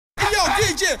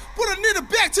DJ, put a nigga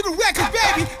back to the record,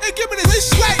 baby, and give me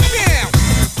this right now.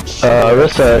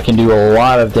 Orisa can do a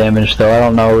lot of damage, though I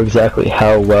don't know exactly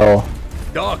how well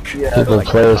people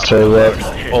play this her yet.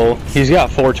 Well, he's got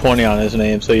 420 on his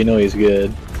name, so you know he's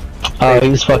good. Oh,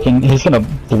 he's gonna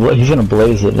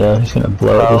blaze it, yeah. He's gonna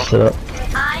blow this shit up.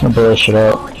 He's gonna blow this shit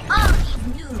up.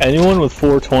 Anyone with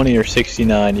 420 or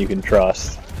 69 you can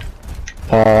trust.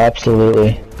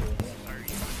 Absolutely.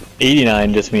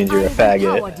 89 just means you're a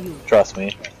faggot. Trust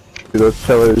me. Those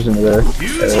pillars in there.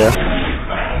 Yeah.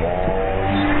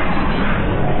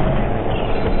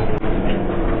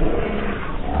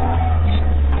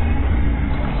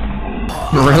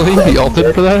 Really? He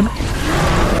ulted for that?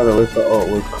 Oh, it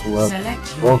was cool.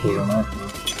 Both of them,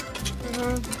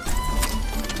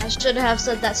 I should have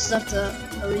said that stuff to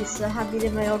Elisa, have it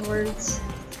in my own words.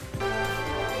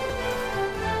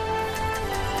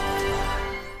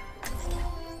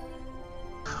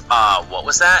 What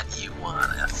was that? You want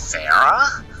a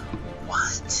Farah?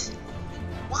 What?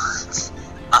 What?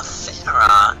 A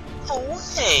Farah? No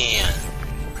way!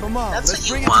 Come on, That's let's what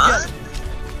bring you it want?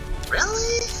 together.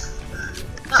 Really?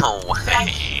 No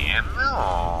way,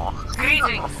 no.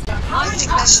 Greetings.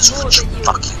 This is what you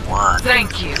fucking want.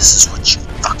 Thank you. This is what you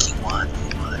fucking want. You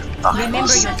motherfucker.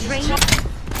 Remember your training.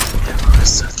 Give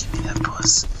me that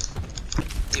puss.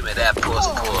 Give me that puss,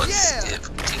 puss. Yeah. Give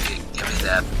me that. Give me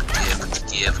that puss.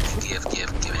 Yeah, give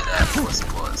it.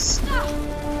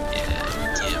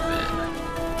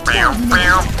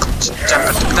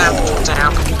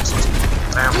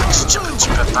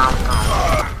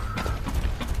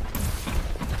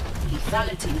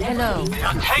 Hello.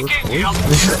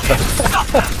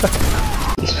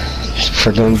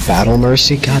 For doing battle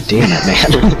mercy? God damn it,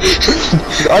 man.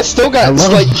 I still got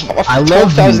I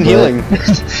 12,000 healing.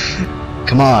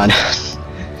 Come on.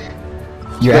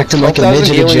 You're acting like a 12,000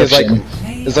 midget healing Egyptian.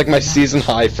 is like my season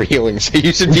high for healing, so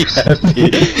you should be happy.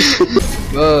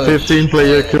 15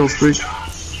 player kill streak.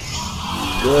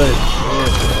 Good.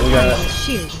 We got it.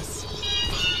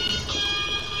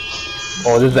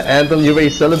 Oh, this is the anthem? You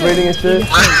already celebrating and shit?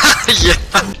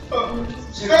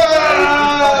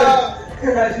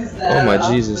 Oh my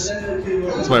Jesus.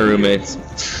 It's my roommates.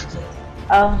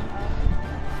 Oh.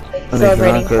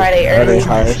 Celebrating Friday Are they early.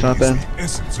 high or something?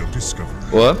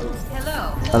 What?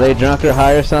 Are they drunk or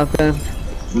high or something?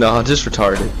 No, just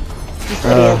retarded.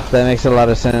 Oh, that makes a lot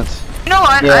of sense. You know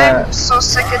what? Yeah. I'm so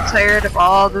sick and tired of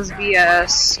all this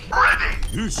BS.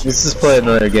 Let's just play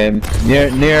another game. Near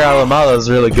Alamala is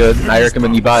really good. I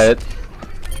recommend you buy it.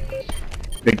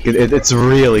 It's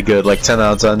really good, like 10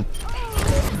 out of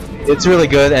 10. It's really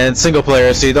good and it's single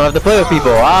player, so you don't have to play with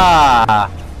people.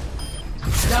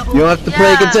 You don't have to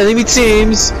play against enemy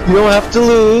teams. You don't have to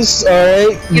lose. All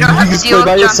right. You don't have to just deal play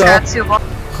by with yourself. Junkrat too much.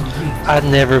 I'd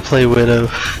never play Widow.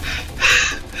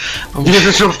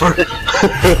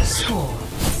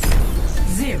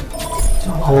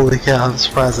 Holy cow, I'm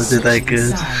surprised I did that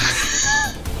good.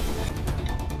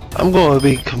 I'm going to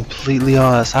be completely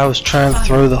honest, I was trying to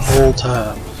throw the whole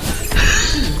time.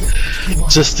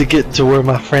 Just to get to where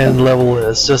my friend level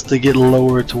is, just to get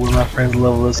lower to where my friend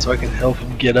level is so I can help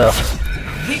him get up.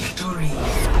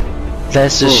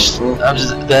 That's just,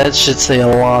 that should say a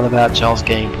lot about y'all's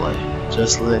gameplay.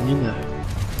 Just letting you know.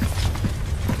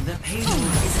 The payload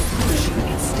is approaching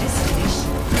its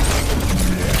destination.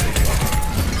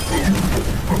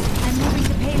 I'm moving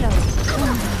the payload.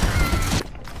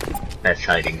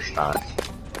 Exciting start.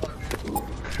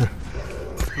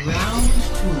 Round 2.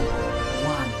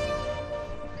 1.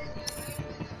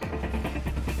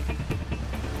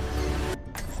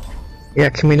 Yeah,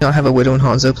 can we not have a Widow and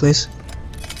Hanzo, please?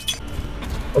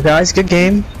 Well guys, good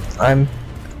game. I'm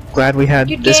glad we had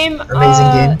Good this game,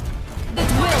 amazing game.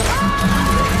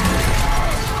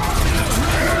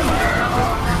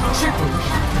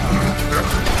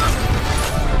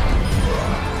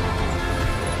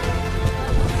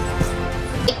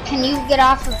 Can you get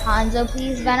off of Hanzo,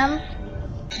 please, Venom?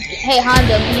 Hey,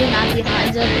 Hanzo, can you not be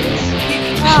Hanzo, please?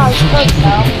 Oh, I suppose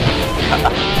so.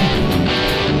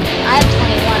 I have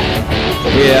 21.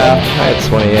 Yeah, I had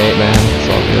 28, man. It's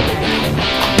all good.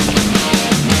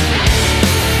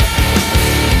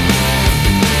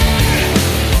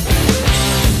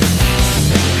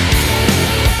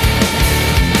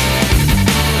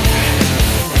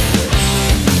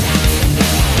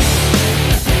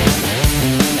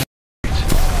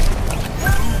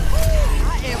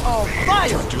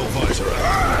 Fire!